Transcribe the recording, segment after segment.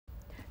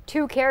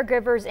Two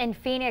caregivers in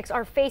Phoenix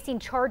are facing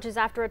charges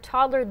after a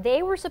toddler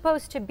they were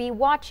supposed to be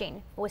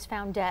watching was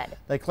found dead.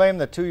 They claim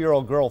the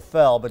 2-year-old girl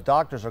fell, but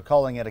doctors are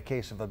calling it a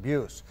case of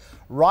abuse.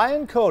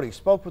 Ryan Cody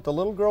spoke with the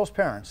little girl's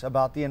parents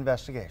about the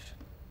investigation.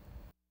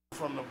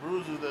 From the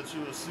bruises that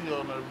you would see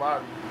on her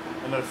body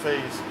and her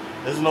face,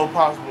 there's no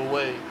possible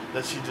way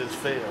that she just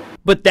fell.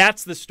 But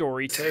that's the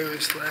story. Taylor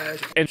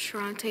and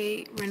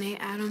Sharante Renee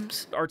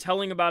Adams are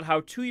telling about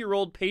how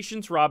 2-year-old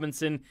Patience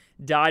Robinson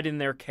died in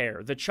their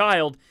care. The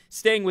child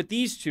staying with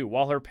these two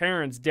while her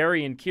parents,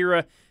 Derry and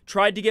Kira,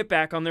 tried to get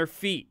back on their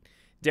feet.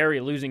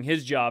 Derry losing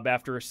his job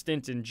after a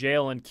stint in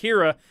jail, and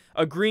Kira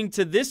agreeing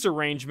to this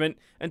arrangement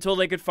until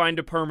they could find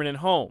a permanent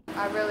home.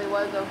 I really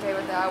was okay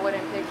with that. I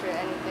wouldn't picture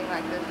anything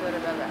like this would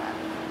have ever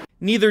happened.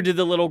 Neither did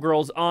the little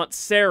girl's aunt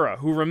Sarah,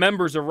 who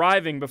remembers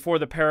arriving before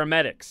the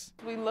paramedics.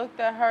 We looked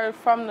at her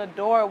from the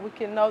door. We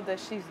can know that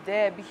she's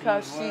dead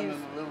because she's in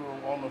the living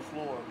room on the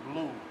floor,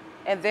 blue.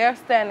 And they're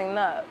standing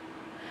up.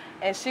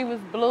 And she was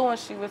blue and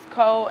she was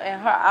cold,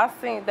 and I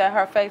seen that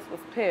her face was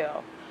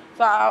pale.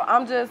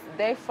 So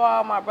they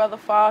fall, my brother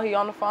fall, he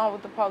on the phone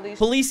with the police.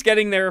 Police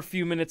getting there a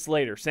few minutes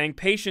later, saying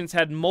Patience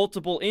had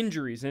multiple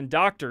injuries, and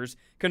doctors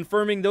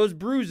confirming those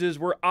bruises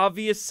were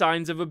obvious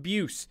signs of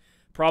abuse.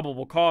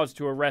 Probable cause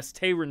to arrest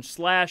Tayron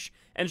Slash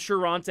and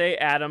Sharante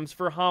Adams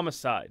for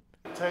homicide.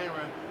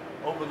 Tayron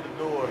opened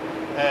the door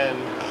and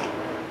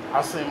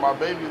I seen my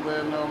baby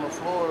laying there on the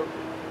floor.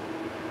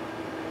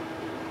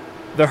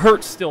 The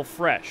hurt's still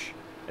fresh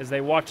as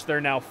they watch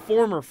their now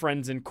former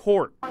friends in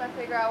court. I want to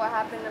figure out what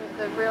happened,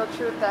 the real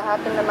truth that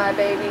happened to my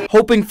baby.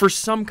 Hoping for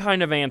some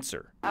kind of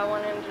answer. I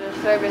want him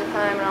to serve his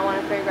time and I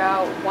want to figure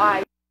out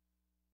why.